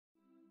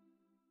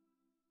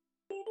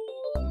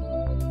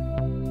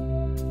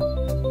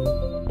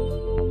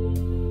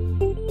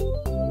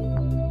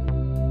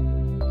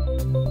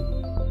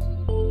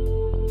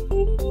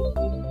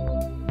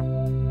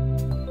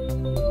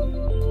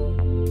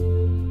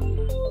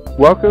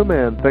Welcome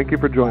and thank you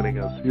for joining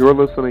us. You're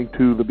listening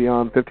to the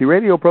Beyond 50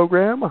 radio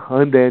program.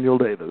 I'm Daniel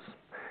Davis.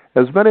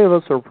 As many of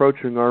us are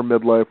approaching our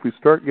midlife, we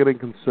start getting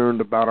concerned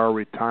about our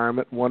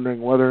retirement,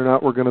 wondering whether or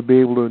not we're going to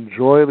be able to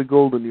enjoy the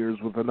golden years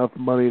with enough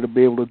money to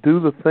be able to do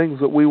the things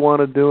that we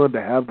want to do and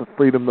to have the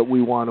freedom that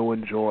we want to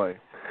enjoy.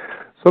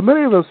 So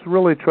many of us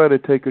really try to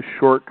take a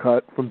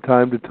shortcut from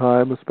time to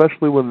time,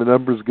 especially when the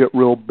numbers get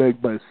real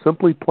big, by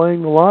simply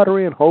playing the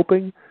lottery and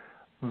hoping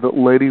that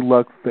Lady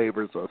Luck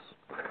favors us.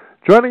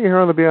 Joining you here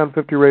on the Beyond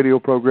 50 radio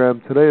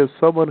program today is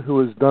someone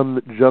who has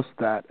done just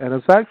that and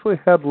has actually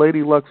had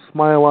Lady Luck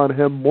smile on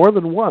him more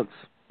than once,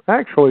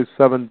 actually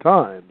 7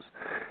 times.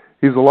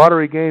 He's a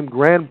lottery game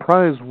grand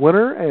prize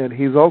winner, and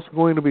he's also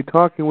going to be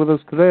talking with us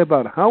today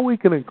about how we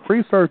can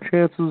increase our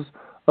chances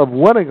of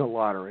winning a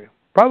lottery,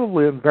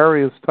 probably in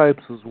various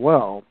types as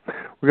well.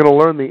 We're going to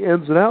learn the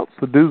ins and outs,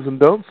 the do's and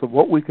don'ts of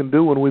what we can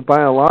do when we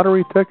buy a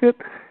lottery ticket.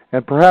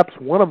 And perhaps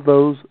one of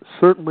those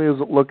certainly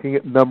isn't looking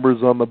at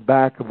numbers on the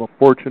back of a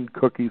fortune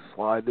cookie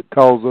slide that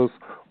tells us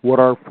what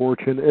our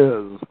fortune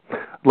is.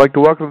 I'd like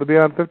to welcome to the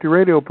Beyond 50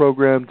 radio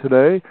program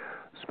today,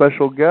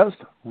 special guest,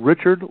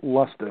 Richard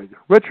Lustig.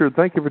 Richard,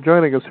 thank you for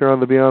joining us here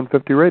on the Beyond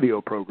 50 radio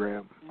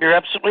program. You're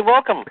absolutely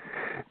welcome.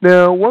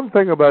 Now, one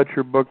thing about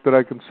your book that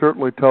I can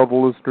certainly tell the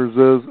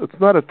listeners is it's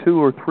not a 200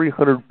 or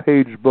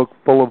 300-page book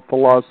full of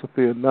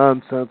philosophy and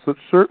nonsense. It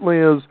certainly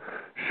is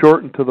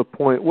short and to the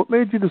point. What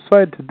made you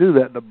decide to do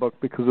that in a book?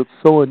 Because it's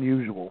so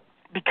unusual.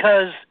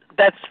 Because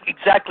that's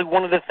exactly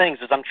one of the things,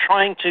 is I'm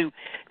trying to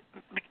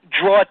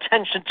draw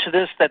attention to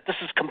this, that this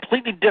is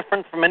completely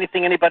different from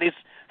anything anybody's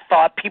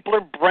thought. People are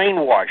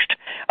brainwashed.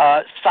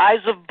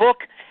 Size of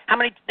book,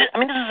 this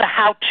is a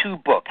how-to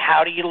book.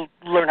 How do you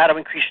learn how to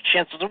increase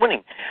your chances of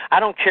winning? I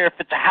don't care if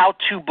it's a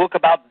how-to book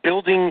about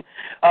building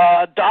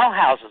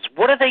dollhouses.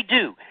 What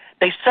do?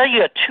 They sell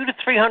you a 200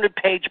 to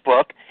 300-page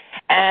book,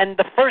 and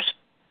the first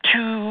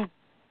 2,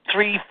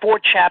 3, 4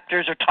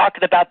 chapters are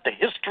talking about the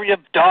history of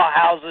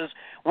dollhouses,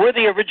 where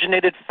they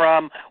originated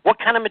from, what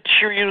kind of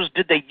materials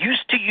did they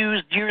used to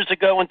use years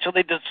ago until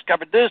they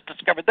discovered this,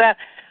 discovered that.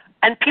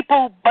 And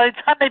people, by the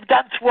time they've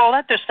gotten through all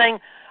that, they're saying,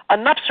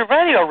 enough's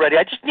already.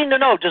 I just need to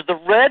know, does the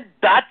red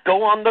dot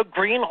go on the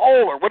green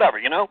hole or whatever,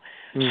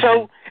 Mm-hmm.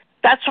 So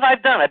that's what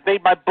I've done. I've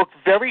made my book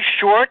very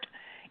short.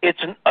 It's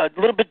a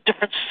little bit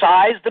different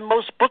size than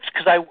most books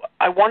because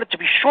I want it to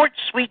be short,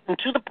 sweet, and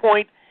to the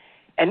point,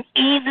 and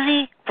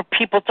easy for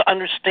people to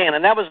understand.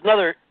 And that was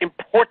another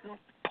important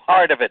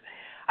part of it.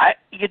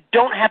 You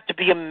don't have to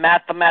be a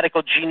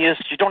mathematical genius.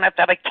 You don't have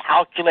to have a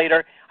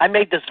calculator. I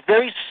made this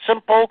very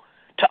simple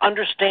to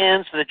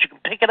understand so that you can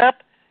pick it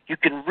up, you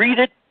can read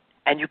it,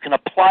 and you can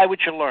apply what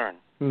you learn.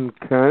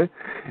 Okay.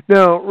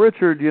 Now,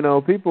 Richard,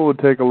 people would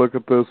take a look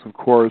at this, of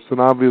course, and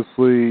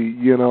obviously,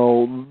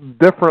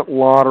 different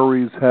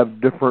lotteries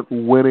have different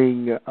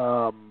winning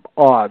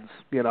odds.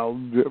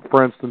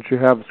 For instance, you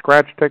have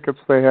scratch tickets,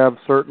 they have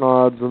certain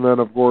odds, and then,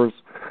 of course,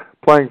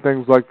 playing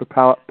things like the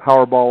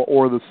Powerball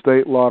or the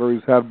state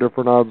lotteries have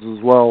different odds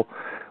as well.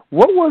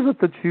 What was it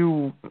that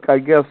you, I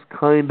guess,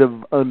 kind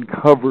of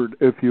uncovered,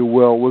 if you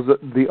will? Was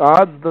it the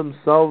odds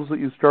themselves that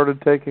you started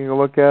taking a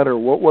look at, or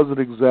what was it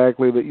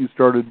exactly that you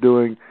started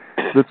doing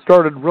that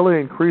started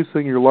really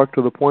increasing your luck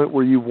to the point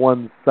where you've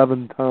won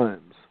 7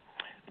 times?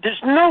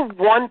 There's no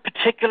one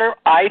particular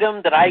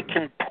item that I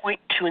can point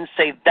to and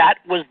say that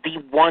was the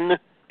one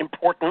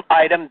important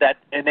item that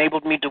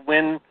enabled me to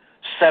win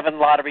 7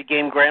 lottery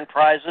game grand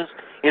prizes.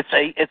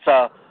 It's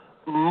a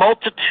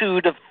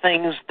multitude of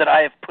things that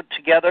I have put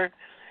together.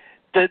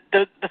 The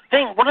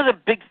thing, one of the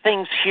big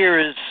things here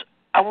is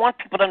I want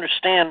people to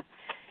understand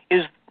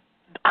is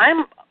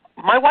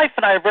my wife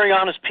and I are very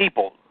honest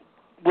people.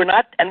 We're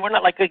not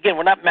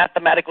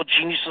mathematical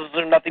geniuses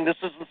or nothing. This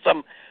isn't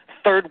some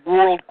third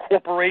world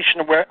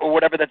corporation or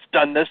whatever that's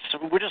done this.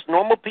 We're just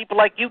normal people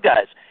like you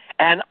guys.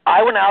 And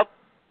I went out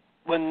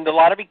when the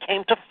lottery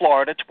came to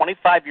Florida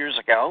 25 years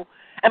ago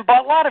and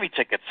bought lottery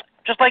tickets,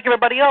 just like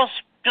everybody else,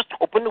 just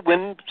hoping to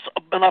win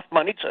enough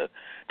money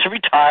to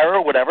retire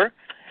or whatever.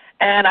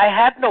 And I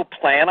had no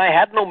plan. I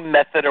had no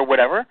method or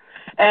whatever.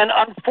 And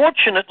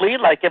unfortunately,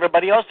 like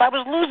everybody else, I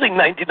was losing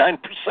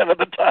 99% of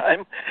the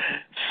time.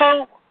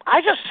 So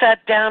I just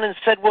sat down and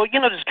said, well,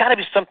 there's got to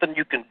be something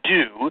you can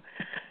do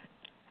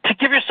to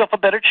give yourself a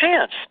better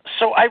chance.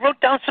 So I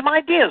wrote down some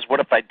ideas. What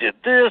if I did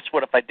this?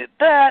 What if I did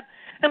that?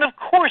 And, of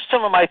course,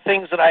 some of my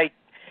things that I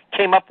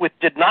came up with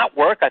did not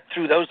work. I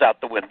threw those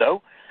out the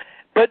window.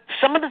 But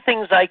some of the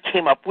things I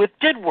came up with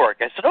did work.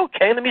 I said,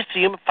 okay, let me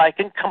see if I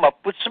can come up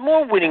with some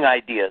more winning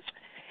ideas.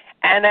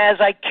 And as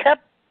I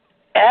kept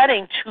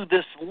adding to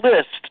this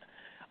list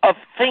of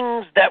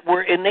things that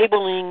were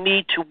enabling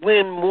me to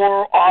win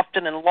more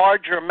often and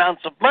larger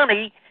amounts of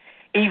money,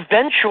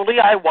 eventually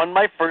I won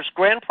my first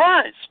grand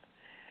prize.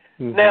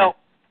 Mm-hmm. Now,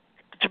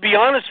 to be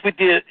honest with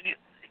you,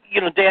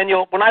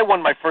 Daniel, when I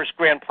won my first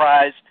grand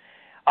prize,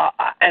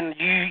 and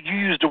you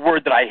used a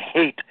word that I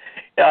hate,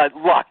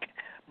 luck.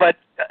 But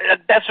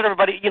that's what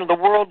everybody, the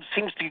world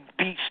seems to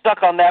be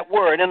stuck on that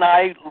word. And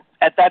I,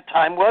 at that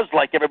time, was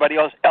like everybody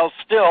else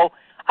still.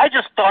 I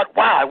just thought,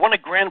 wow, I won a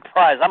grand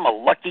prize. I'm a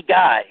lucky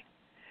guy.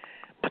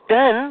 But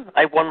then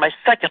I won my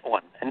second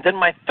one, and then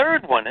my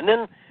third one, and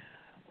then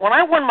when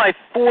I won my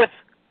fourth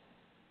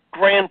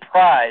grand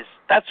prize,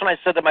 that's when I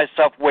said to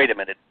myself, wait a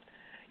minute.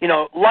 You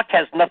know, luck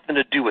has nothing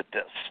to do with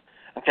this,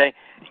 okay?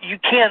 You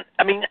can't,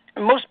 I mean,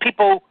 most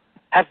people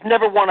have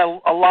never won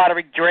a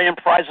lottery grand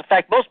prize. In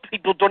fact, most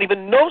people don't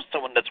even know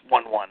someone that's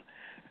won one.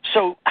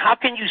 So how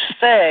can you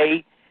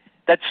say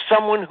that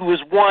someone who has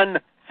won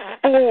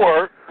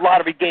 4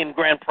 lottery game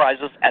grand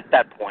prizes at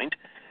that point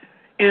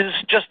is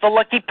just a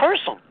lucky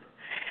person?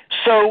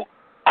 So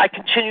I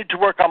continued to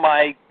work on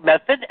my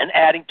method and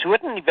adding to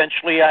it, and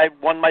eventually I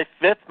won my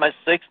 5th, my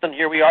 6th, and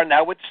here we are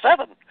now with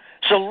 7.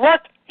 So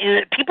luck,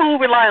 people who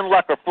rely on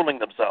luck are fooling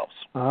themselves.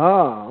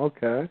 Ah,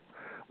 okay.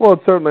 Well,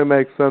 it certainly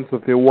makes sense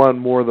if you won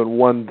more than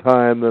one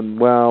time, then,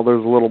 well,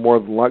 there's a little more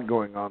than luck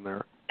going on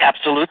there.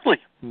 Absolutely.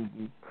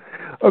 Mm-hmm.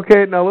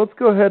 Okay, now let's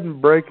go ahead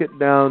and break it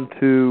down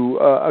to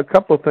a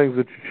couple of things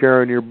that you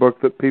share in your book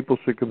that people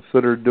should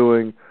consider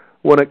doing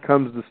when it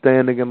comes to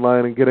standing in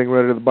line and getting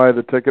ready to buy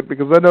the ticket,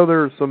 because I know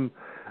there are some,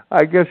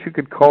 I guess you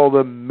could call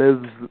them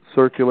myths that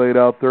circulate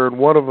out there, and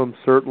one of them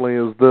certainly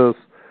is this.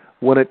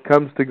 When it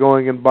comes to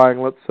going and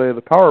buying, let's say,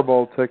 the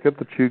Powerball ticket,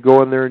 that you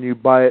go in there and you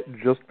buy it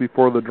just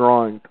before the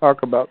drawing.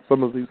 Talk about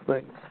some of these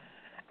things.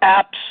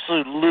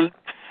 Absolute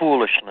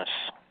foolishness.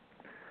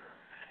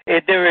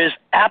 There is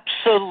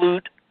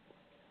absolute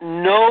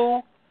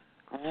no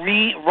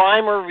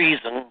rhyme or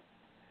reason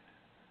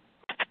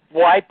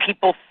why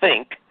people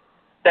think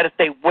that if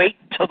they wait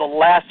till the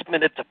last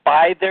minute to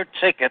buy their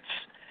tickets,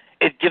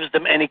 it gives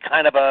them any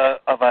kind of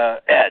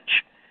a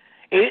edge.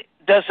 It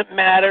doesn't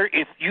matter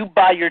if you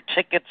buy your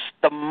tickets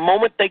the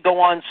moment they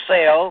go on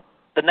sale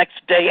the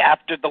next day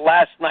after the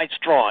last night's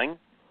drawing,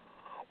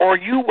 or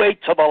you wait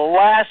till the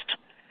last,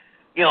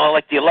 you know,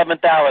 like the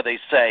 11th hour, they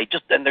say,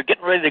 and they're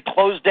getting ready to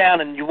close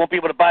down and you won't be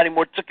able to buy any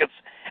more tickets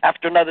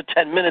after another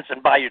 10 minutes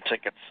and buy your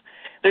tickets.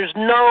 There is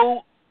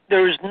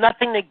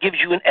nothing that gives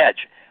you an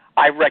edge.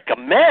 I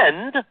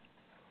recommend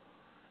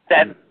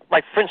that,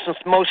 like, for instance,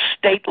 most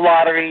state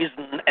lotteries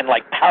and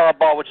like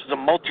Powerball, which is a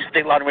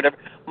multi-state lottery, whatever,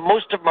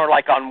 most of them are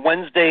like on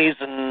Wednesdays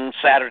and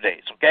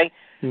Saturdays, okay?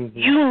 Mm-hmm.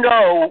 You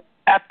know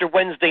after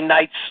Wednesday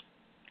night's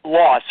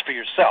loss for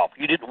yourself,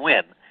 you didn't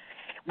win,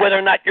 whether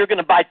or not you're going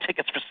to buy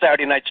tickets for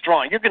Saturday night's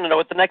drawing. You're going to know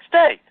it the next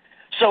day.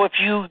 So if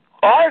you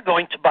are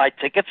going to buy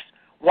tickets,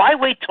 why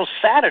wait till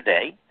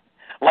Saturday,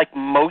 like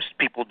most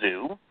people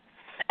do,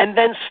 and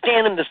then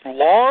stand in this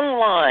long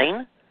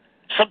line,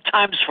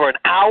 sometimes for an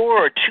hour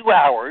or 2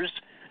 hours,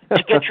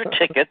 to get your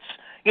tickets,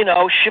 you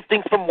know,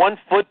 shifting from one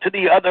foot to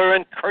the other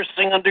and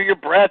cursing under your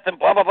breath and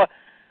blah, blah, blah.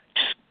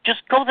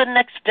 Just go the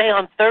next day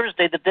on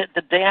Thursday,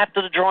 the day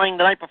after the drawing,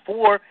 the night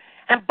before,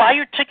 and buy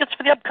your tickets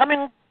for the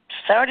upcoming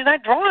Saturday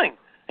night drawing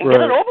and get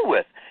it over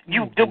with.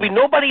 There'll be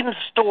nobody in the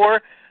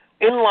store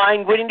in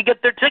line waiting to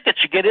get their tickets.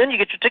 You get in, you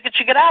get your tickets,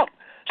 you get out.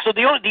 So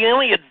the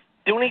only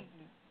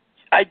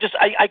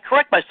I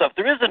correct myself.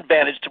 There is an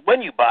advantage to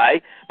when you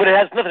buy, but it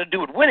has nothing to do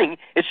with winning.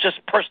 It's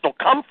just personal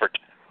comfort.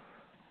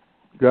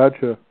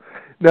 Gotcha.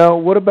 Now,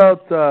 what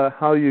about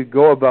how you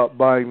go about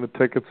buying the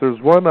tickets?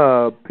 There's one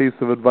piece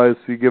of advice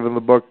you give in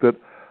the book that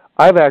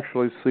I've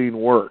actually seen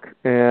work.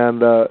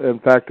 And, in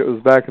fact, it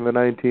was back in the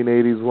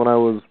 1980s when I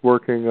was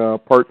working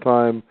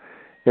part-time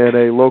at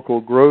a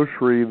local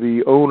grocery.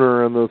 The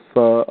owner and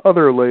this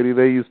other lady,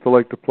 they used to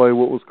like to play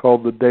what was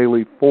called the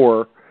Daily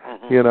Four,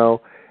 you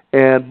know.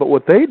 But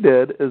what they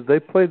did is they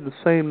played the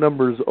same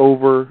numbers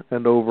over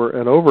and over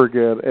and over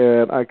again.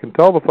 And I can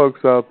tell the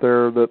folks out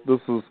there that this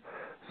is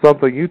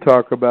something you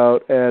talk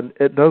about, and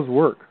it does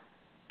work.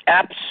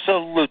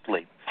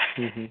 Absolutely.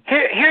 Mm-hmm.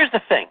 Here's the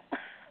thing.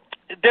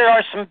 There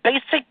are some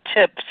basic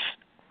tips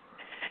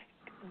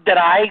that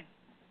I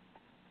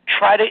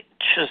try to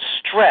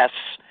stress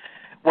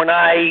when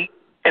I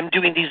am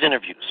doing these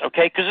interviews,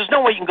 okay? Because there's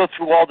no way you can go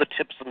through all the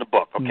tips in the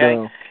book, okay?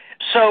 No.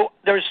 So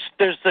there's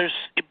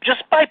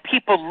just by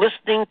people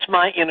listening to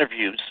my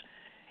interviews,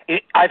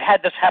 I've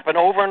had this happen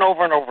over and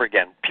over and over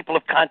again. People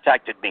have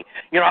contacted me.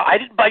 You know, I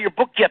didn't buy your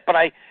book yet, but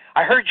I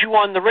heard you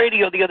on the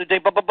radio the other day,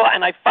 blah, blah, blah,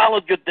 and I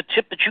followed the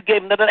tip that you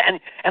gave,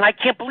 and I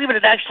can't believe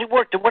it actually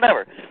worked, or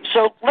whatever.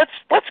 So let's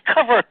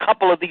cover a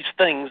couple of these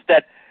things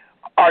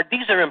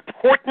these are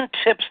important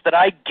tips that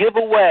I give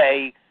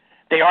away.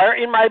 They are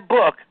in my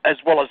book, as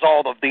well as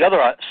all of the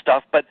other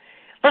stuff, but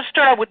let's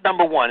start out with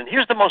number one, and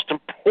here's the most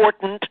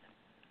important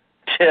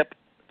tip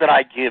that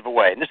I give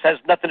away, and this has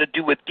nothing to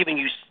do with giving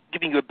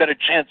you a better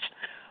chance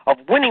of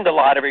winning the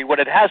lottery. What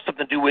it has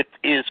something to do with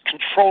is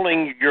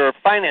controlling your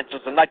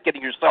finances and not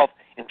getting yourself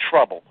in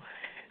trouble.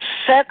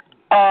 Set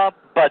a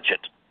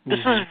budget. This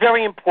is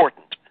very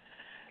important.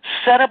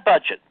 Set a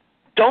budget.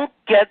 Don't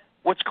get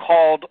what's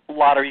called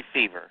lottery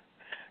fever.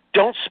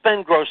 Don't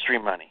spend grocery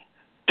money.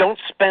 Don't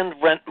spend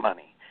rent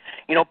money.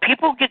 You know,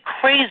 people get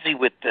crazy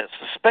with this,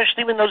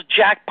 especially when those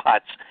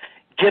jackpots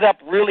get up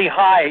really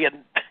high,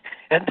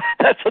 and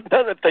that's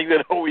another thing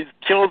that always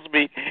kills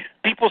me.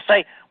 People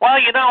say, well,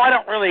 you know, I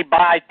don't really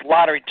buy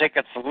lottery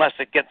tickets unless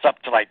it gets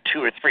up to like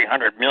 200 or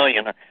 300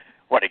 million.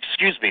 What?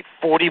 Excuse me,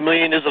 $40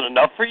 million isn't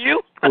enough for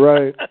you?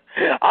 Right.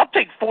 I'll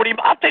take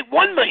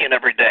 $1 million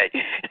every day.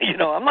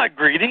 I'm not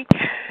greedy.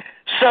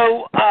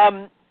 So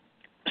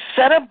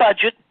set a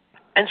budget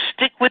and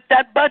stick with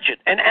that budget.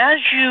 And as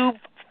you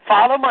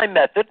follow my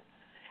method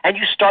and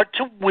you start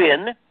to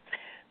win,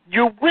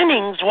 your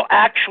winnings will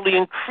actually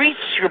increase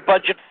your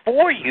budget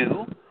for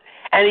you,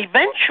 and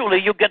eventually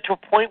you'll get to a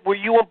point where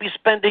you won't be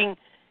spending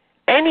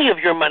any of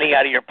your money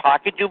out of your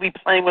pocket. You'll be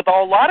playing with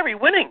all lottery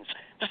winnings.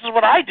 This is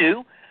what I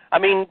do. I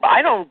mean,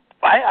 I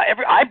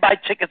buy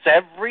tickets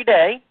every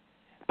day,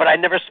 but I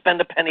never spend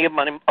a penny of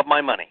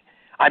my money.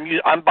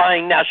 I'm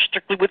buying now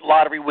strictly with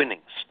lottery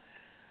winnings.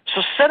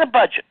 So set a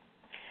budget.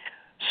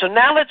 So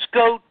now let's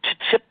go to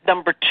tip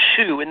number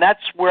 2, and that's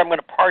where I'm going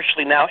to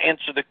partially now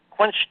answer the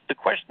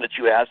question that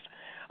you asked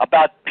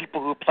about people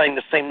who are playing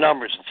the same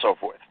numbers and so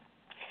forth.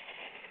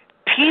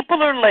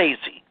 People are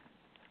lazy.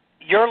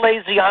 You're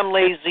lazy, I'm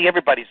lazy,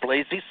 everybody's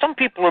lazy. Some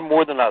people are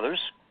more than others.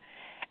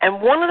 And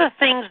one of the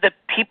things that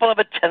people have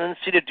a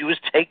tendency to do is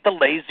take the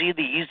lazy,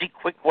 the easy,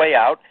 quick way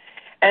out,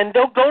 and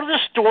they'll go to the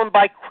store and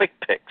buy quick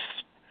picks.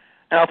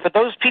 Now, for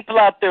those people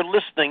out there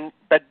listening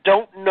that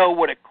don't know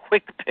what a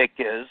quick pick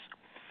is,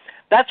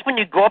 that's when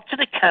you go up to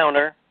the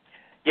counter,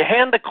 you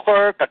hand the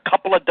clerk a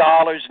couple of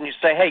dollars, and you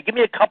say, hey, give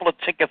me a couple of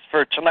tickets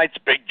for tonight's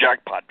big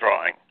jackpot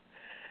drawing.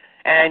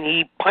 And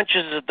he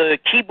punches the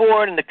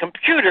keyboard, and the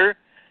computer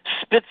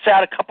spits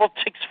out a couple of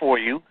ticks for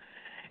you.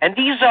 And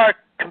these are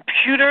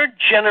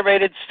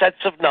computer-generated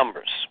sets of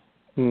numbers.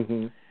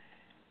 Mm-hmm.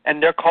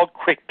 And they're called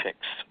quick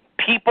picks.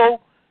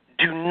 People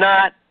do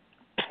not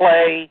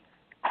play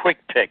quick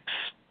picks.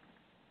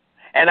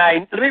 And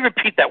let me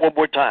repeat that one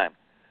more time.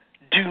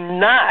 Do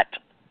not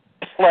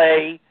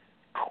play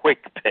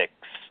quick picks.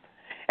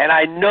 And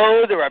I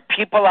know there are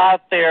people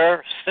out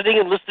there sitting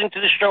and listening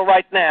to the show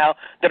right now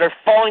that are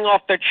falling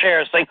off their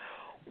chairs saying,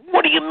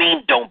 what do you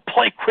mean don't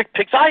play quick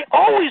picks? I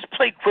always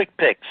play quick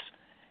picks.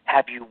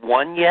 Have you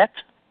won yet?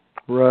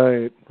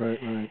 Right.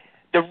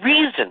 The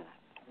reason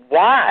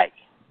why,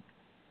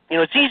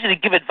 it's easy to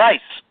give advice,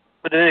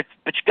 but you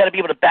got to be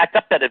able to back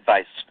up that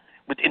advice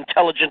with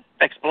intelligent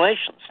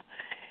explanations.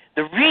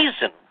 The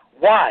reason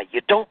why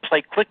you don't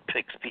play quick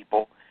picks,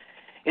 people,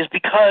 is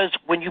because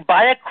when you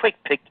buy a quick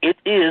pick, it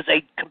is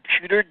a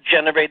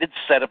computer-generated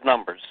set of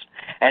numbers.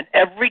 And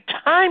every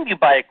time you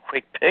buy a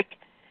quick pick,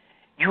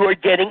 you are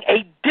getting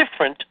a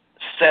different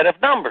set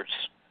of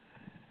numbers.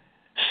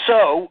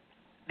 So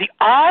the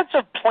odds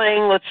of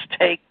playing, let's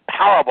take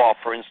Powerball,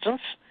 for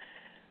instance,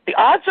 the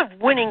odds of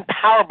winning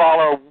Powerball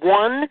are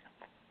 1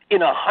 in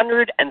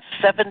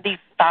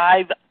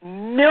 175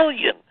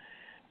 million.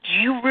 Do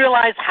you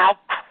realize how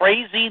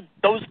crazy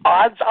those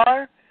odds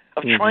are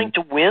of trying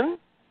to win?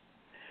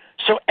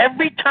 So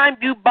every time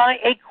you buy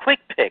a quick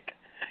pick,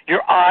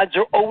 your odds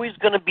are always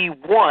going to be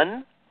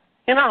 1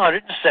 in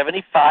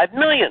 175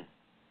 million.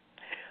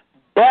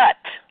 But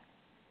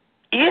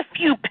if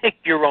you pick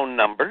your own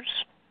numbers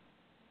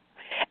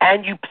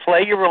and you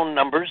play your own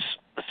numbers,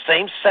 the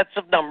same sets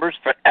of numbers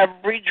for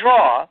every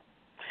draw,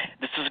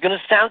 this is going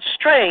to sound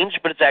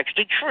strange, but it's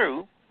actually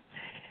true.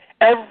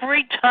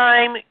 Every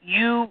time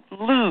you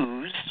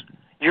lose,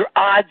 your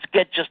odds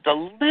get just a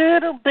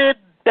little bit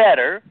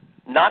better.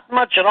 Not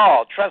much at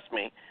all, trust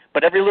me,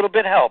 but every little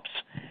bit helps.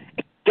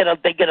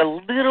 They get a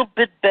little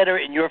bit better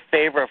in your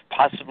favor of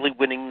possibly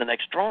winning the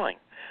next drawing.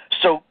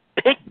 So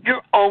pick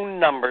your own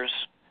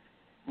numbers,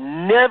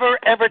 never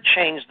ever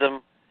change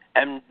them,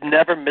 and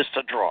never miss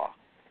a draw.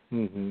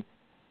 Mm-hmm.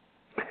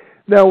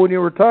 Now, when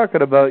you were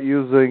talking about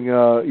using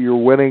your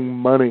winning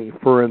money,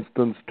 for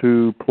instance,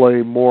 to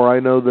play more, I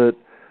know that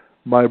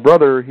my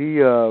brother,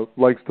 he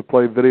likes to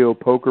play video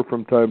poker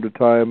from time to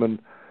time,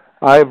 and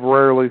I've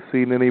rarely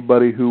seen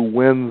anybody who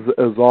wins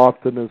as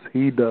often as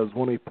he does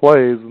when he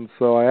plays. And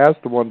so I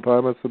asked him one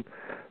time, I said,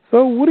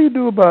 so what do you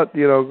do about,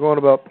 going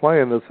about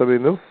playing this? I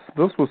mean,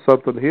 this was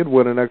something he'd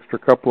win an extra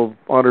couple of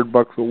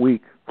 $100 a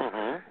week.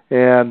 Mm-hmm.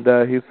 And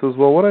he says,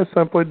 well, what I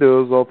simply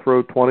do is I'll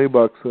throw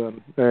 $20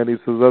 in. And he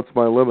says, that's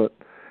my limit.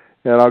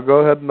 And I'll go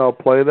ahead and I'll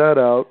play that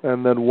out.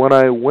 And then when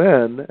I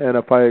win, and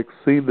if I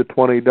exceed the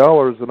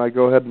 $20, and I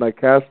go ahead and I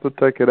cash the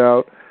ticket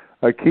out,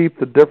 I keep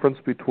the difference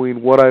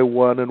between what I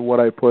won and what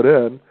I put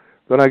in.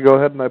 Then I go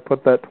ahead and I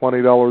put that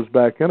 $20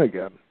 back in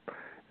again.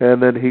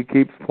 And then he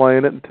keeps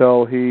playing it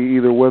until he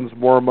either wins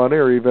more money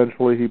or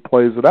eventually he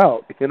plays it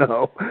out, And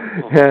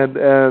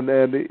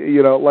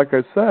like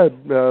I said,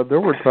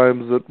 there were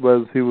times that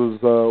as he was,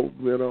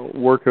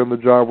 working the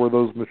job where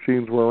those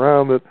machines were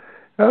around, that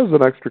was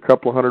an extra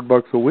couple of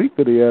 $100 a week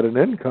that he had in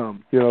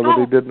income, that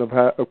he didn't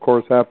of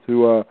course have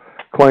to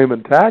claim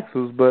in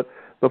taxes, but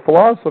the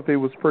philosophy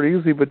was pretty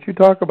easy, but you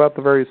talk about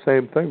the very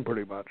same thing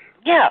pretty much.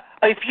 Yeah,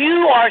 if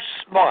you are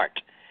smart,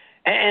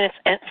 and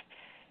it's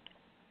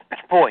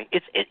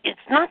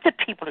not that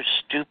people are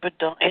stupid,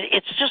 though.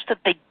 It's just that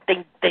they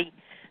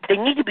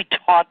need to be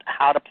taught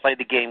how to play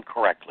the game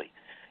correctly.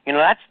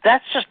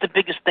 That's just the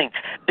biggest thing.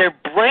 They're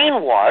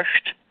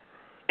brainwashed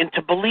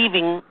into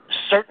believing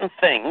certain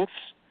things,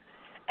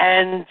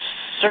 and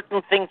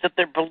certain things that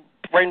they're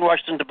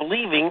brainwashed into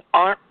believing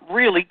aren't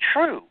really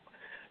true.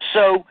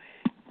 So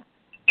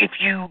if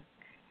you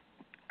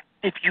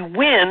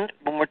win,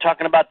 when we're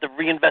talking about the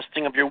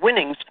reinvesting of your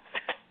winnings,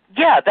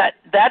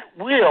 that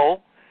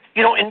will,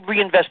 and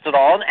reinvest it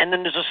all, and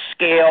then there's a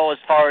scale as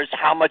far as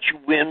how much you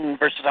win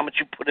versus how much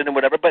you put in and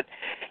whatever. But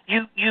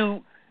you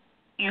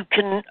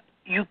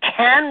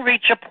can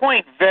reach a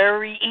point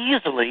very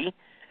easily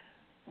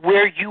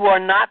where you are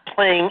not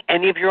playing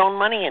any of your own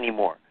money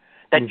anymore.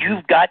 That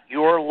you've got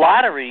your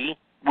lottery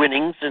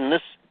winnings in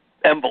this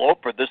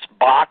envelope or this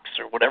box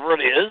or whatever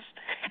it is,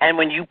 and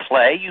when you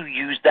play, you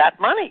use that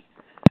money,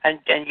 and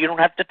you don't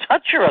have to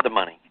touch your other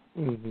money.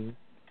 Mm-hmm.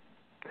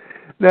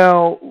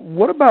 Now,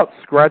 what about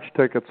scratch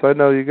tickets? I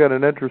know you got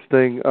an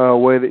interesting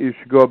way that you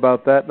should go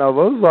about that. Now,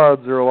 those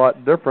odds are a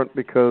lot different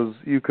because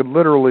you could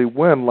literally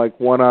win like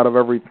 1 out of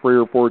every 3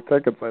 or 4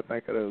 tickets, I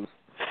think it is.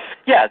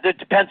 Yeah, it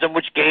depends on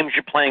which games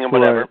you're playing and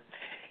whatever.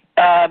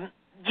 Right.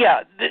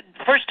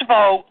 First of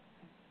all,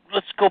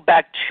 let's go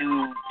back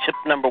to tip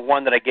number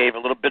 1 that I gave a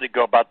little bit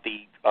ago about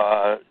the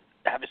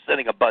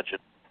setting a budget.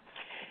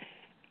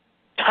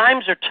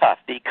 Times are tough.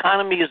 The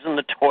economy is in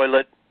the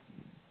toilet.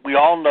 We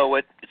all know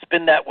it. It's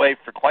been that way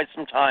for quite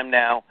some time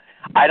now.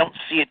 I don't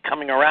see it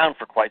coming around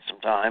for quite some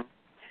time.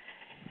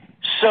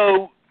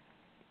 So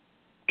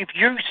if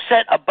you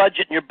set a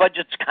budget and your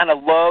budget's kind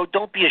of low,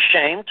 don't be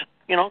ashamed.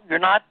 You're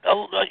not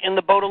in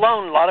the boat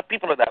alone. A lot of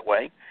people are that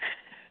way.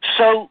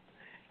 So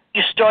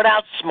you start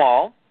out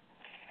small,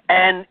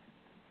 and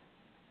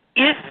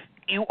if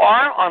you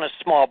are on a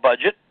small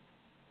budget,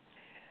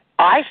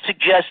 I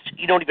suggest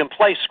you don't even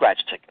play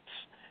scratch tickets.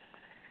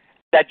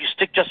 That you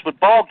stick just with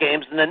ball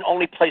games and then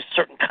only play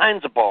certain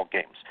kinds of ball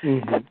games.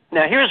 Mm-hmm.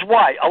 Now, here's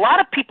why. A lot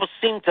of people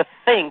seem to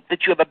think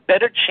that you have a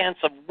better chance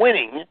of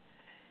winning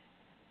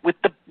with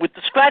the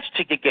scratch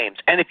ticket games.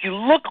 And if you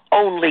look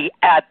only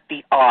at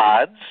the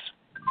odds,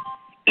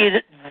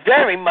 it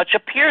very much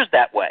appears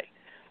that way,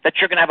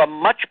 that you're going to have a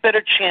much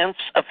better chance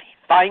of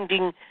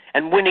finding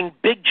and winning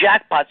big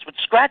jackpots with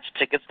scratch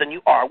tickets than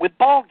you are with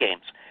ball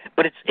games.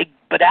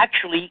 But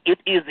actually, it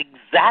is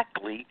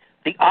exactly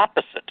the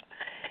opposite.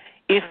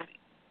 If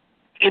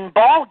in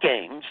ball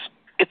games,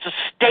 it's a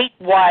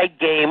statewide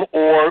game,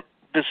 or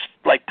this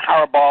like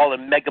Powerball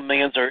and Mega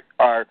Millions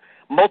are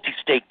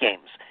multi-state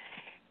games.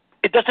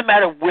 It doesn't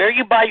matter where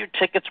you buy your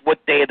tickets,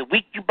 what day of the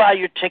week you buy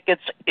your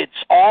tickets.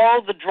 It's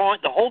all the drawing.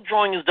 The whole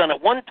drawing is done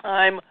at one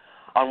time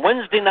on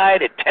Wednesday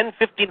night at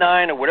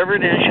 10:59 or whatever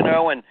it is,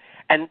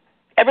 and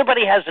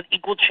everybody has an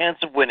equal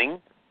chance of winning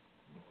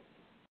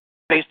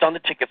based on the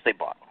tickets they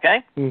bought.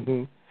 Okay.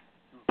 Mm-hmm.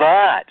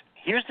 But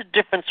here's the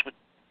difference with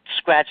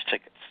scratch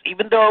tickets.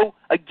 Even though,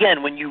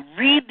 again, when you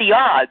read the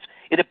odds,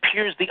 it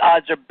appears the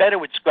odds are better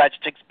with scratch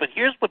tickets, but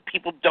here's what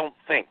people don't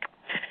think.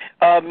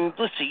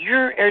 Let's see,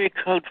 your area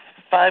code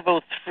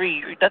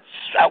 503, that's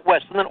out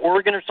west, isn't that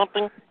Oregon or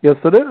something? Yes,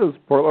 it is,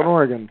 Portland,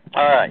 Oregon.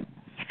 All right.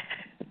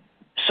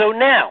 So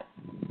now,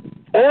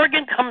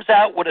 Oregon comes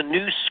out with a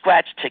new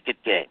scratch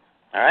ticket game,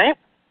 all right?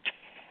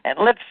 And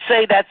let's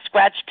say that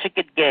scratch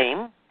ticket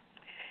game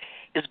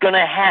is going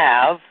to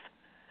have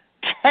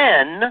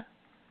 10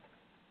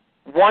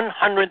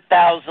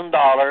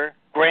 $100,000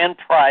 grand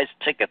prize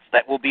tickets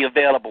that will be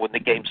available when the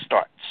game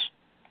starts.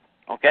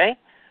 Okay?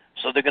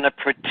 So they're going to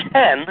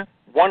pretend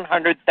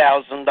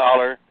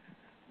 $100,000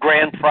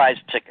 grand prize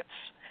tickets.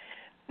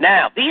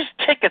 Now, these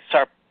tickets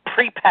are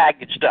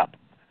pre-packaged up.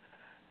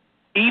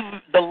 Even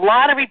the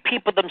lottery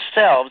people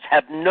themselves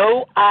have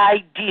no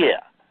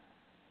idea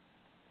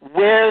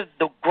where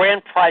the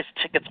grand prize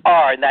tickets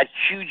are in that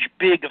huge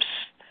big of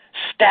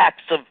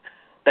stacks of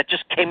that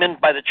just came in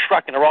by the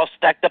truck and are all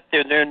stacked up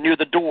there and they're near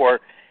the door.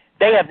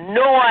 They have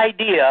no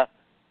idea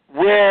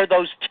where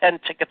those 10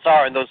 tickets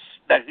are in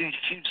that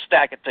huge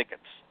stack of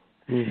tickets.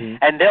 Mm-hmm.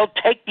 And they'll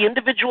take the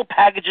individual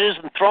packages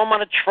and throw them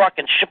on a truck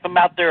and ship them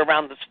out there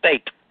around the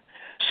state.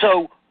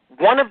 So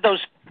one of those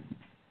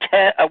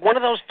 10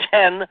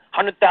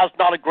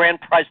 $100,000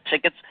 grand prize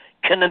tickets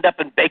can end up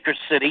in Baker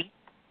City.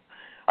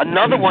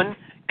 Another one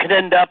could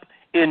end up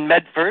in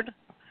Medford.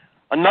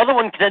 Another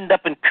one could end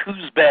up in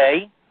Coos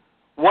Bay.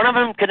 One of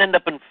them could end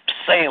up in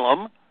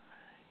Salem.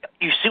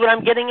 You see what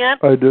I'm getting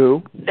at? I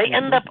do. They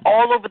end up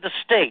all over the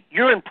state.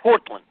 You're in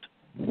Portland.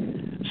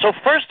 So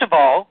first of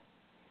all,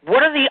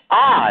 what are the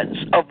odds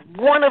of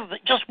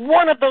just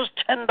one of those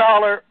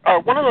 $10 or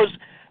one of those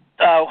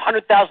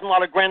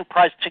 $100,000 grand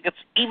prize tickets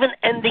even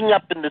ending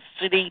up in the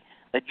city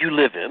that you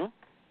live in?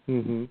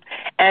 Mm-hmm.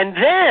 And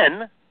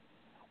then,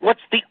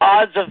 what's the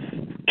odds of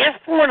if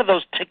one of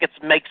those tickets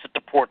makes it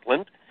to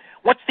Portland?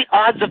 What's the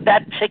odds of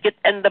that ticket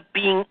end up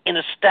being in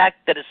a stack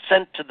that is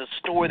sent to the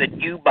store that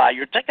you buy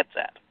your tickets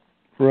at?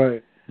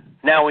 Right.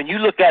 Now, when you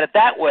look at it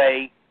that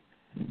way,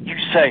 you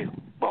say,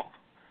 well,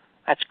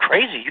 that's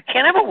crazy. You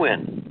can't ever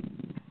win.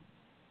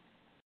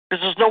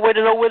 Because there's no way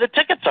to know where the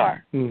tickets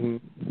are. Mm-hmm.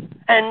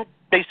 And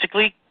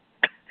basically,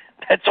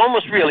 that's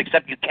almost real,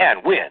 except you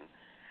can win.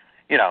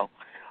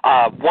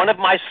 One of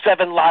my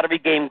 7 lottery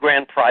game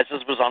grand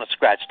prizes was on a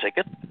scratch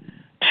ticket.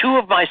 2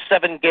 of my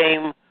 7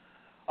 game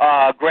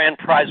grand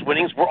prize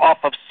winnings were off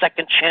of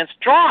second chance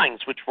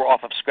drawings, which were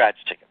off of scratch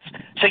tickets.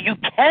 So you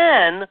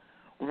can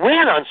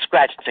win on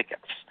scratch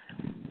tickets.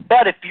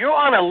 But if you're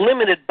on a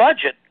limited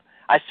budget,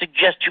 I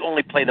suggest you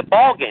only play the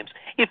ball games.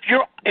 If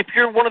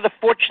you're one of the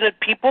fortunate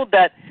people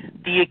that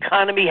the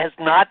economy has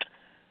not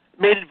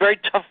made it very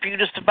tough for you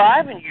to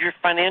survive, and you're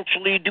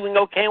financially doing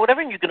okay, and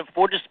whatever, and you can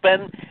afford to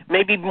spend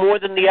maybe more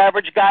than the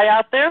average guy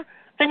out there,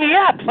 then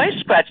play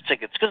scratch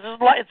tickets, because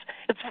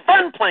it's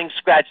fun playing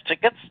scratch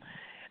tickets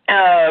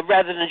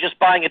rather than just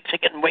buying a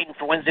ticket and waiting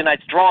for Wednesday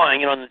night's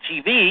drawing on the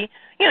TV.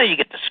 You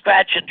get to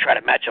scratch it, try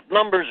to match up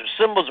numbers or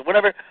symbols or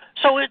whatever.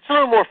 So it's a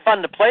little more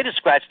fun to play the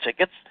scratch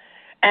tickets,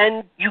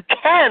 and you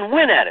can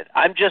win at it.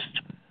 I'm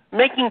just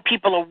making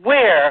people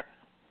aware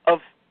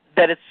of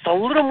that it's a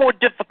little more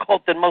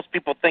difficult than most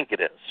people think it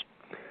is.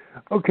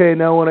 Okay,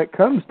 now when it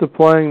comes to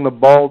playing the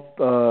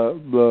Powerball,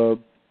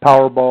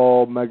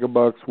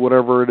 Megabucks,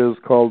 whatever it is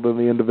called in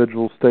the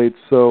individual states,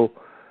 so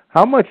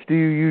how much do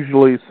you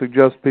usually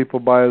suggest people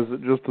buy? Is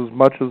it just as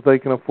much as they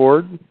can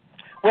afford?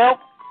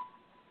 Well,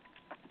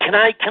 can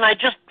I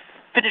just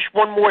finish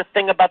one more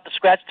thing about the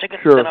scratch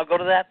tickets, Sure. then I'll go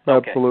to that?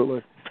 Absolutely.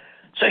 Okay.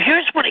 So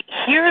here's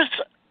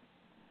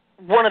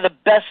one of the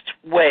best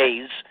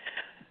ways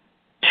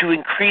to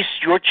increase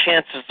your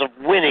chances of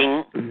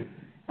winning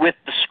with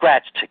the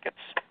scratch tickets.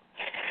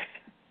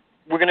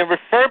 We're going to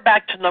refer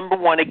back to number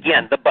one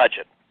again, the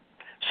budget.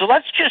 So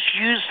let's just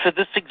use for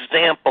this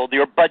example,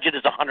 your budget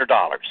is $100.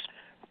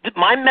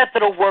 My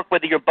method will work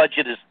whether your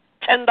budget is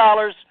 $10,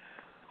 $100,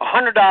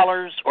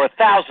 or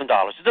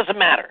 $1,000. It doesn't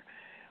matter.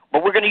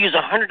 But we're going to use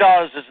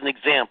 $100 as an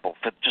example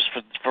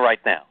for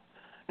right now.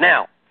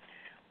 Now,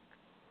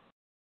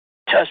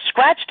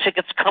 scratch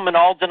tickets come in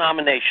all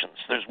denominations.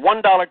 There's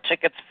 $1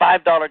 tickets,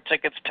 $5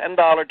 tickets, $10,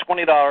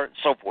 $20, and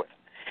so forth.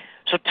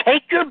 So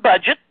take your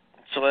budget,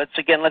 so let's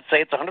say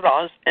it's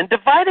 $100, and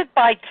divide it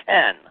by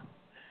 10.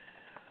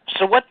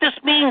 So what this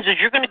means is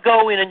you're going to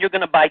go in and you're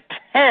going to buy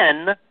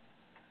 $10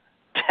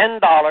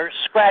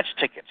 scratch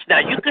tickets. Now,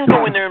 you can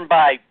go in there and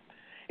buy,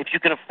 if you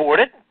can afford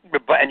it,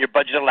 and your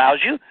budget allows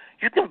you,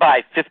 you can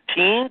buy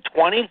 15,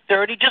 20,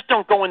 30. Just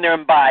don't go in there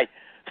and buy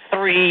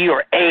 3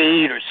 or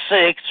 8 or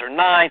 6 or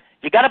 9.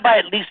 You got to buy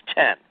at least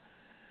 10.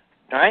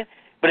 All right?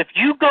 But if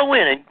you go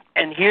in,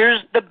 and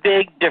here's the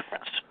big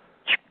difference.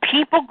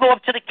 People go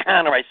up to the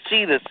counter. I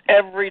see this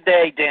every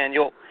day,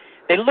 Daniel.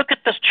 They look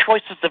at the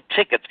choices of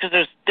tickets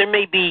because there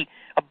may be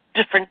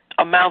different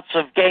amounts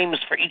of games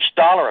for each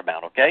dollar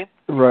amount, okay?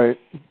 Right.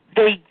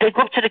 They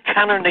go up to the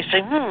counter and they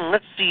say,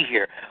 let's see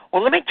here.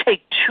 Well, let me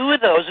take 2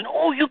 of those, and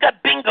you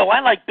got bingo. I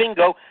like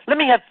bingo. Let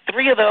me have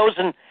 3 of those,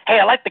 and hey,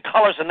 I like the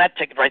colors on that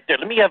ticket right there.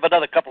 Let me have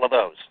another couple of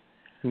those.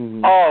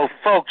 Mm-hmm. Oh,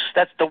 folks,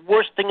 that's the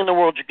worst thing in the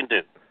world you can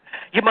do.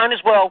 You might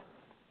as well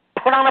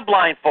put on a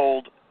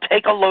blindfold,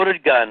 take a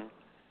loaded gun,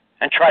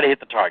 and try to hit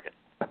the target.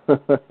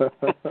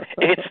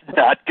 It's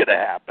not going to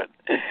happen.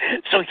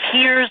 So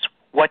here's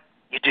what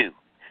you do.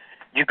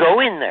 You go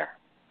in there.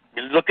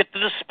 You look at the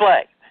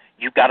display.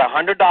 You've got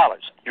 $100.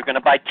 You're going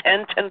to buy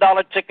 10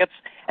 $10 tickets,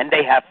 and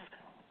they have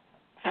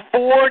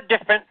 4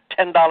 different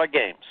 $10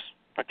 games,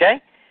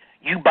 okay?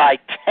 You buy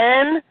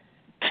 10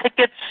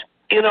 tickets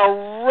in a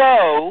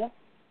row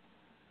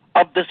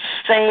of the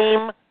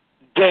same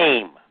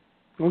game.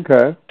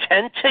 Okay.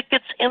 10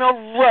 tickets in a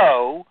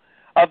row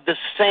of the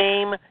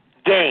same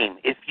game.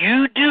 If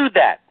you do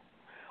that,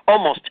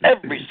 almost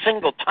every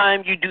single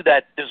time you do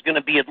that, there's going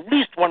to be at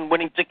least 1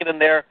 winning ticket in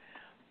there.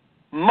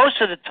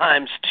 Most of the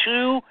times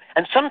 2,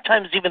 and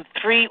sometimes even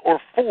 3 or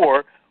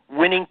 4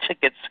 winning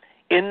tickets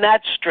in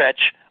that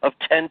stretch of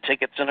 10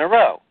 tickets in a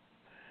row.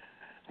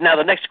 Now,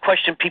 the next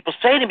question people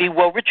say to me,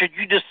 well, Richard,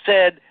 you just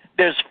said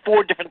there's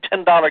 4 different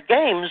 $10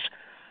 games,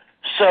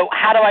 so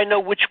how do I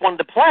know which one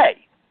to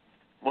play?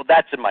 Well,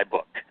 that's in my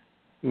book.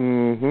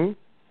 Mm-hmm.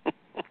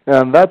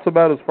 And that's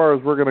about as far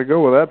as we're going to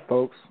go with that,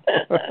 folks.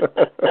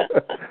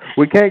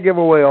 We can't give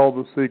away all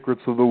the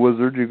secrets of the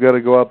wizard. You've got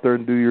to go out there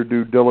and do your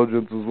due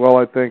diligence as well.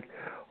 I think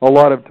a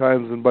lot of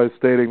times, and by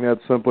stating that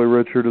simply,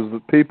 Richard, is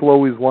that people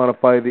always want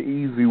to find the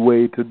easy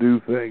way to do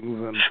things.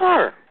 And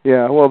sure.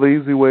 Yeah, well, the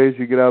easy way is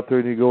you get out there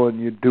and you go and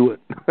you do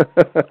it.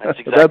 That's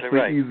exactly That's the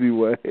right. easy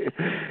way.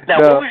 Now,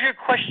 what was your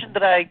question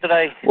that I...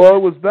 Well,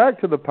 it was back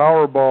to the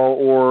Powerball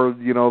or,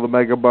 the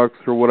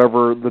Megabucks or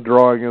whatever the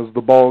drawing is,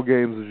 the ball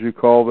games as you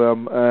call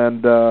them.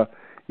 And, how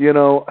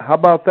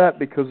about that?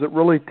 Because it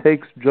really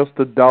takes just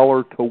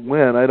 $1 to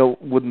win. I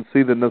wouldn't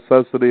see the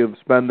necessity of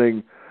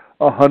spending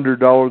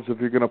 $100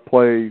 if you're going to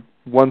play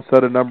one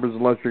set of numbers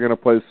unless you're going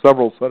to play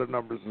several set of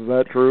numbers. Is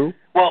that true?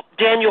 Well,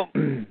 Daniel...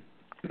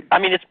 I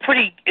mean, it's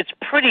pretty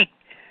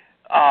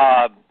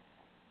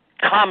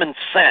common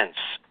sense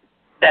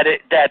that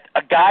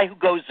a guy who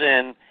goes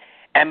in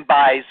and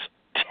buys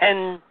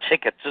 10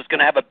 tickets is going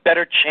to have a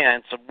better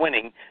chance of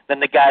winning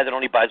than the guy that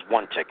only buys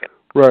 1 ticket.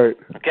 Right.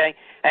 Okay?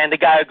 And the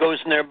guy who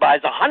goes in there and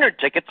buys 100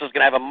 tickets is going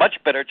to have a much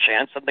better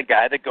chance than the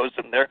guy that goes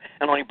in there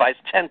and only buys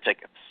 10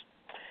 tickets.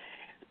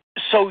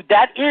 So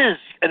that is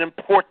an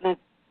important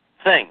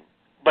thing.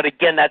 But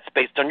again, that's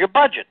based on your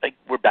budget. Like,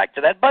 we're back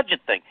to that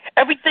budget thing.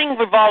 Everything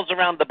revolves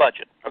around the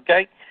budget,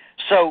 okay?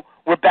 So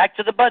we're back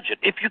to the budget.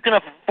 If you can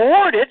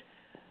afford it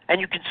and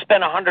you can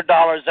spend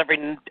 $100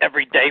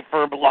 every day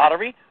for a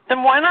lottery,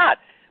 then why not?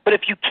 But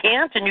if you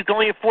can't and you can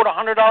only afford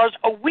 $100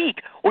 a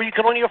week, or you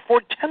can only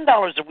afford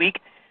 $10 a week,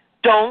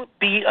 don't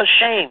be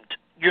ashamed.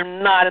 You're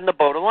not in the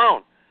boat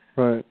alone.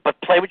 Right.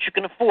 But play what you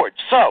can afford.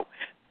 So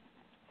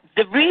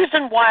the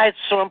reason why it's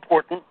so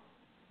important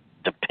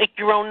to pick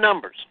your own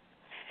numbers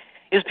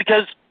is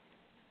because,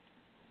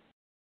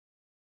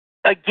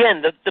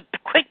 again, the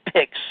quick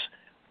picks,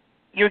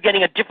 you're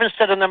getting a different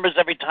set of numbers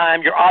every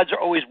time. Your odds are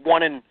always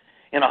 1 in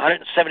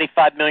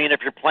 175 million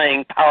if you're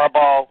playing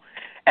Powerball.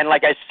 And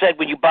like I said,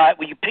 when you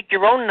pick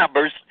your own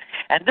numbers,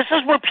 and this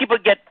is where people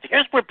get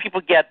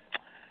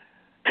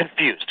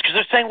confused, because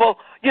they're saying, well,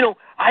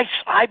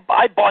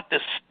 I bought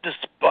this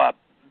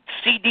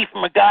CD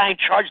from a guy and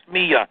charged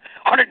me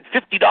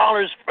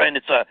 $150, and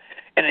it's a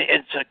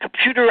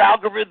computer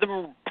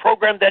algorithm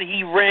program that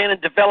he ran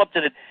and developed,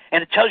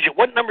 and it tells you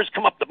what numbers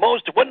come up the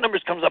most and what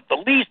numbers comes up the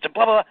least, and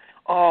blah, blah, blah.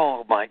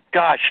 Oh, my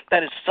gosh,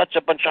 that is such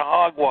a bunch of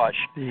hogwash.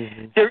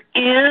 Mm-hmm. There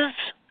is,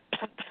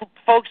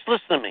 folks,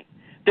 listen to me,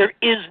 there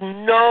is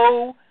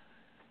no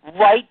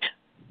right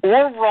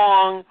or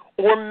wrong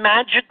or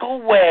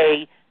magical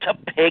way to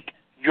pick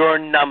your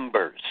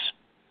numbers,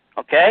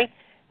 okay?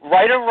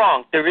 Right or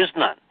wrong, there is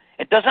none.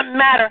 It doesn't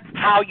matter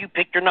how you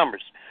pick your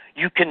numbers.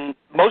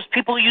 Most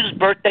people use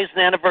birthdays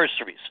and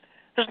anniversaries.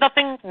 There's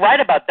nothing right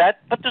about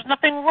that, but there's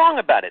nothing wrong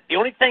about it. The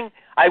only thing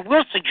I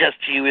will suggest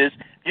to you is,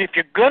 if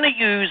you're going to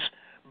use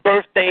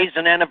birthdays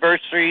and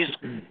anniversaries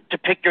to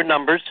pick your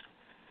numbers,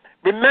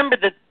 remember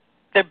that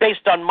they're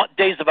based on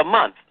days of a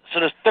month.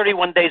 So there's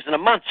 31 days in a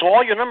month, so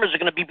all your numbers are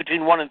going to be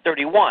between 1 and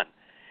 31.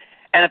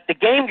 And if the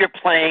game you're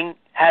playing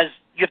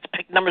you have to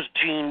pick numbers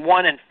between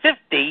 1 and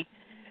 50,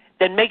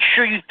 then make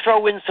sure you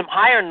throw in some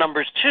higher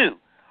numbers too.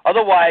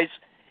 Otherwise,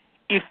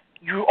 if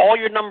all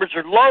your numbers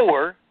are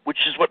lower, which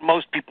is what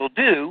most people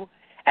do,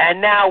 and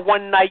now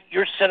one night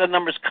your set of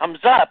numbers comes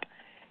up,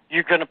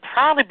 you're going to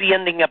probably be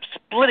ending up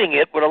splitting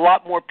it with a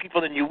lot more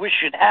people than you wish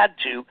you'd had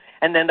to,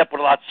 and end up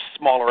with a lot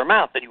smaller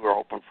amount than you were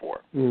hoping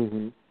for.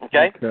 Mm-hmm.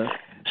 Okay?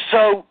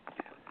 So,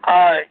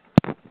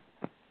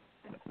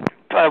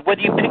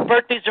 whether you pick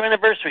birthdays or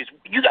anniversaries,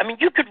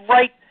 you could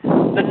write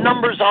the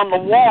numbers on the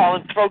wall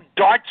and throw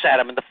darts at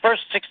them, and the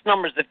first 6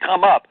 numbers that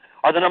come up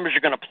are the numbers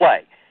you're going to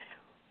play.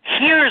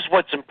 Here's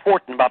what's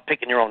important about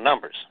picking your own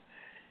numbers.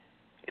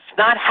 It's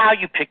not how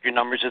you pick your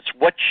numbers, it's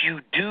what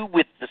you do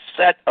with the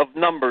set of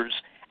numbers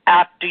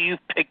after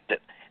you've picked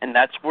it. And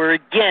that's where,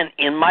 again,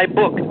 in my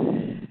book,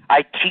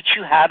 I teach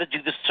you how to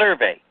do the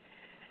survey.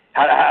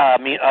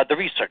 The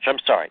research,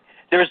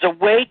 There is a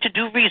way to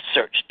do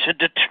research to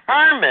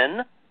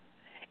determine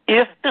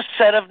if the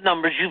set of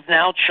numbers you've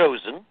now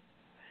chosen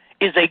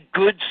is a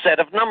good set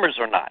of numbers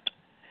or not.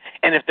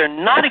 And if they're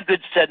not a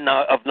good set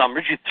of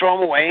numbers, you throw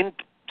them away and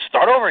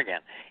start over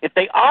again. If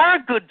they are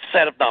a good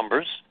set of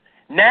numbers,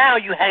 now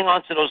you hang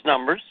on to those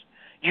numbers.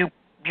 You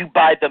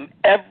buy them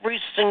every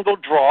single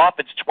draw, if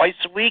it's twice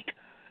a week,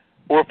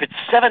 or if it's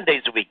 7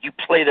 days a week. You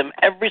play them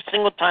every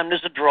single time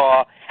there's a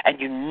draw, and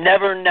you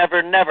never,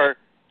 never, never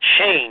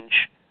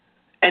change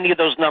any of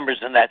those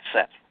numbers in that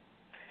set.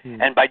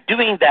 And by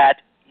doing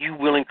that, you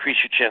will increase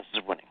your chances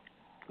of winning.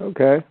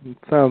 Okay,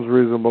 sounds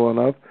reasonable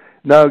enough.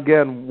 Now,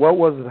 again, what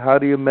was it? How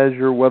do you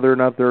measure whether or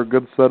not they're a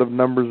good set of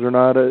numbers or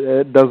not?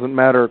 It doesn't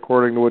matter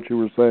according to what you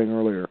were saying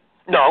earlier.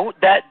 No,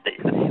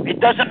 it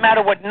doesn't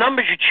matter what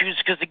numbers you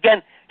choose, because,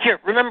 again, here,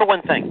 remember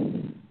one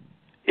thing.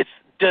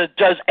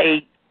 Does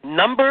a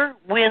number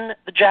win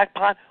the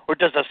jackpot, or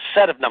does a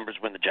set of numbers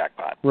win the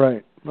jackpot?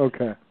 Right,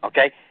 okay.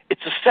 Okay,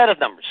 it's a set of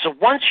numbers. So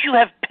once you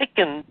have picked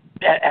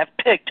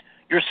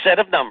your set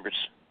of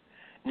numbers,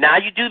 now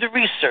you do the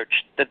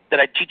research that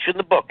I teach you in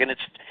the book, and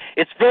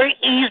it's very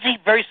easy,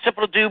 very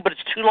simple to do, but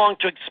it's too long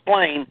to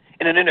explain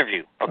in an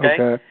interview,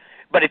 okay?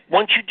 But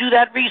once you do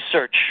that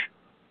research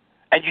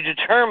and you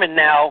determine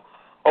now,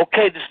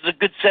 okay, this is a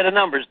good set of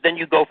numbers, then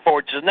you go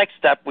forward to the next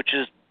step, which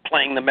is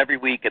playing them every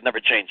week and never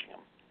changing them.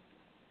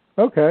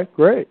 Okay,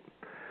 great.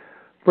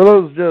 For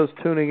those just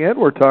tuning in,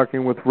 we're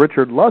talking with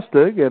Richard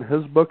Lustig, and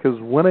his book is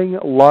Winning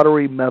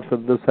Lottery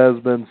Method. This has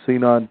been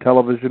seen on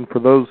television for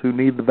those who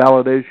need the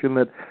validation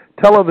that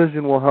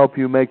television will help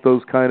you make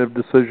those kind of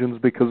decisions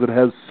because it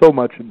has so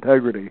much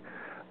integrity.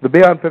 The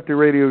Beyond 50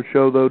 radio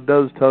show, though,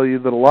 does tell you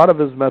that a lot of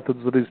his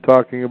methods that he's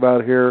talking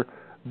about here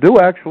do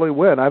actually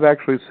win. I've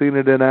actually seen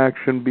it in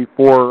action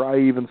before I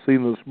even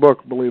seen this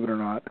book, believe it or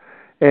not.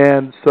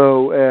 And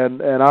so,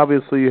 and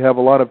obviously you have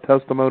a lot of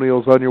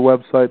testimonials on your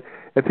website.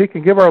 If you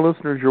can give our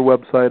listeners your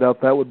website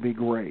out, that would be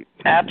great.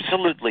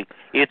 Absolutely.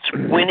 It's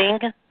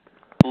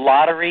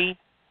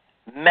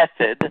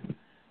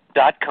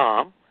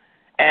winninglotterymethod.com.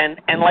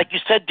 And like you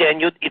said,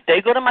 Daniel, if they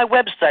go to my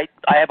website,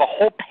 I have a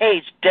whole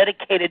page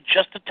dedicated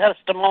just to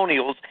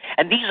testimonials.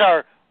 And these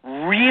are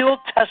real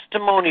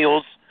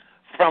testimonials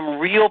from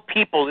real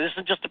people. This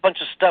isn't just a bunch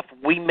of stuff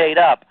we made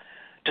up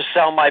to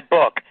sell my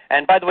book.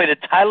 And by the way, the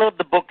title of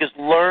the book is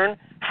Learn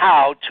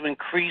how to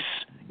increase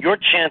your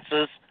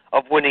chances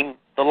of winning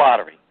the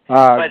lottery.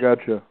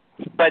 Gotcha.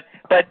 But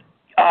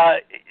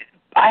I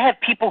have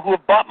people who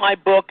have bought my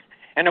book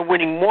and are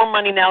winning more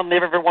money now than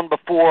they've ever won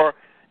before,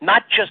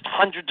 not just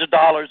hundreds of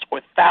dollars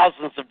or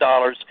thousands of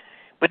dollars,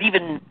 but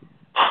even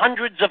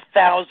hundreds of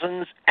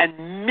thousands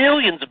and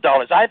millions of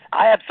dollars. I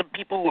have some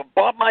people who have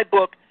bought my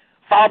book,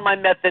 followed my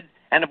method,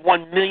 and have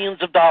won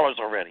millions of dollars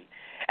already.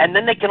 And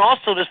then they can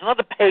also, there's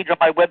another page on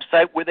my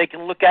website where they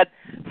can look at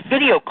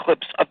video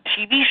clips of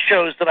TV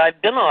shows that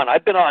I've been on.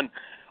 I've been on,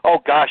 oh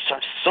gosh,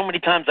 so many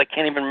times I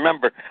can't even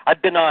remember.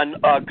 I've been on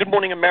Good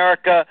Morning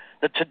America,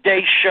 The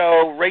Today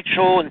Show,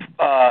 Rachel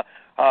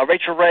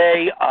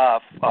Ray,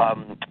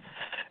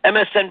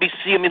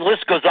 MSNBC. I mean, the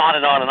list goes on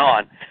and on and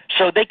on.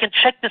 So they can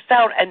check this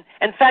out. And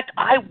in fact,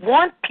 I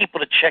want people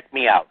to check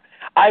me out.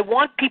 I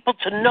want people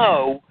to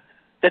know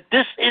that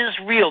this is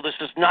real. This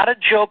is not a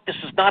joke. This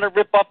is not a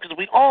ripoff, because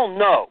we all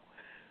know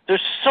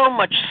there's so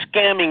much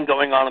scamming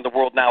going on in the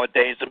world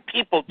nowadays, and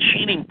people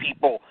cheating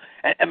people.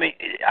 I mean,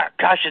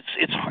 gosh,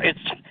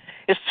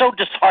 it's so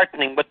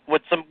disheartening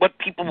what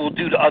people will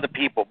do to other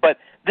people. But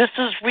this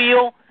is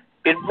real.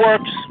 It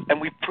works, and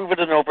we've proven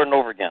it over and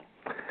over again.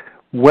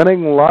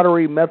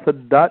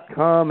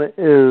 WinningLotteryMethod.com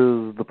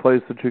is the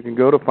place that you can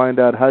go to find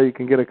out how you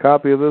can get a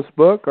copy of this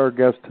book. Our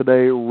guest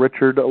today,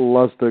 Richard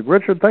Lustig.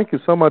 Richard, thank you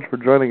so much for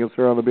joining us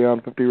here on the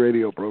Beyond 50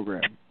 radio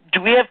program.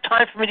 Do we have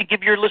time for me to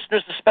give your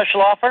listeners a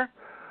special offer?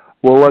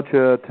 We'll let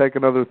you take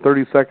another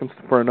 30 seconds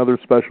for another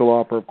special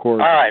offer, of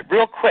course. All right,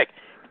 real quick.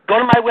 Go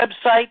to my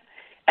website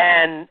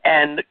and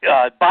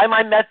buy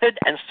my method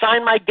and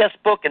sign my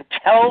guest book and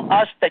tell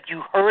us that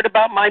you heard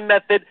about my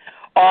method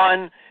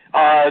on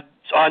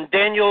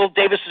Daniel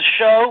Davis's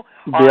show.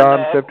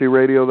 Beyond 50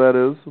 Radio, that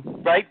is.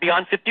 Right,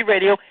 Beyond 50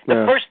 Radio.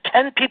 The first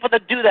 10 people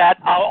that do that,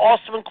 I'll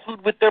also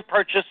include with their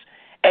purchase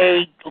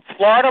a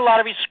Florida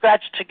Lottery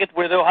scratch ticket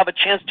where they'll have a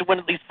chance to win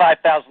at least $5,000.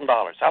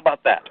 How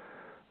about that?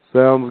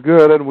 Sounds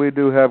good, and we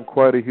do have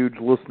quite a huge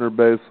listener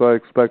base, so I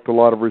expect a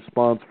lot of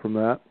response from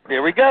that.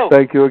 There we go.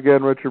 Thank you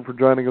again, Richard, for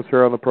joining us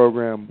here on the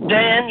program.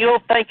 Daniel,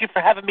 thank you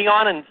for having me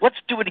on, and let's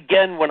do it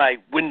again when I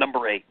win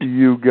number 8.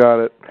 You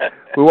got it.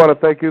 We want to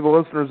thank you, the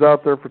listeners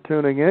out there, for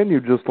tuning in. You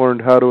just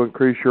learned how to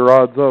increase your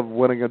odds of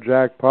winning a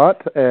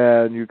jackpot,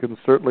 and you can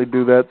certainly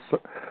do that.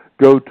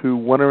 Go to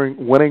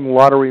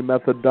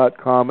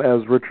winninglotterymethod.com,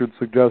 as Richard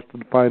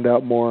suggested, to find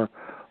out more.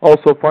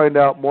 Also find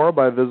out more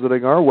by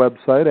visiting our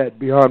website at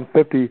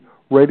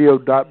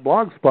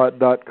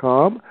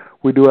beyond50radio.blogspot.com.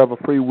 We do have a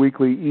free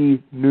weekly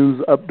e-news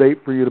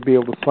update for you to be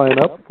able to sign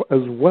up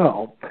as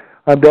well.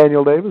 I'm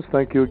Daniel Davis.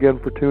 Thank you again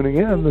for tuning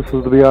in. This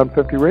is the Beyond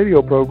 50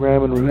 radio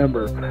program, and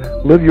remember,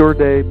 live your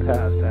day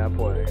past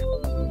halfway.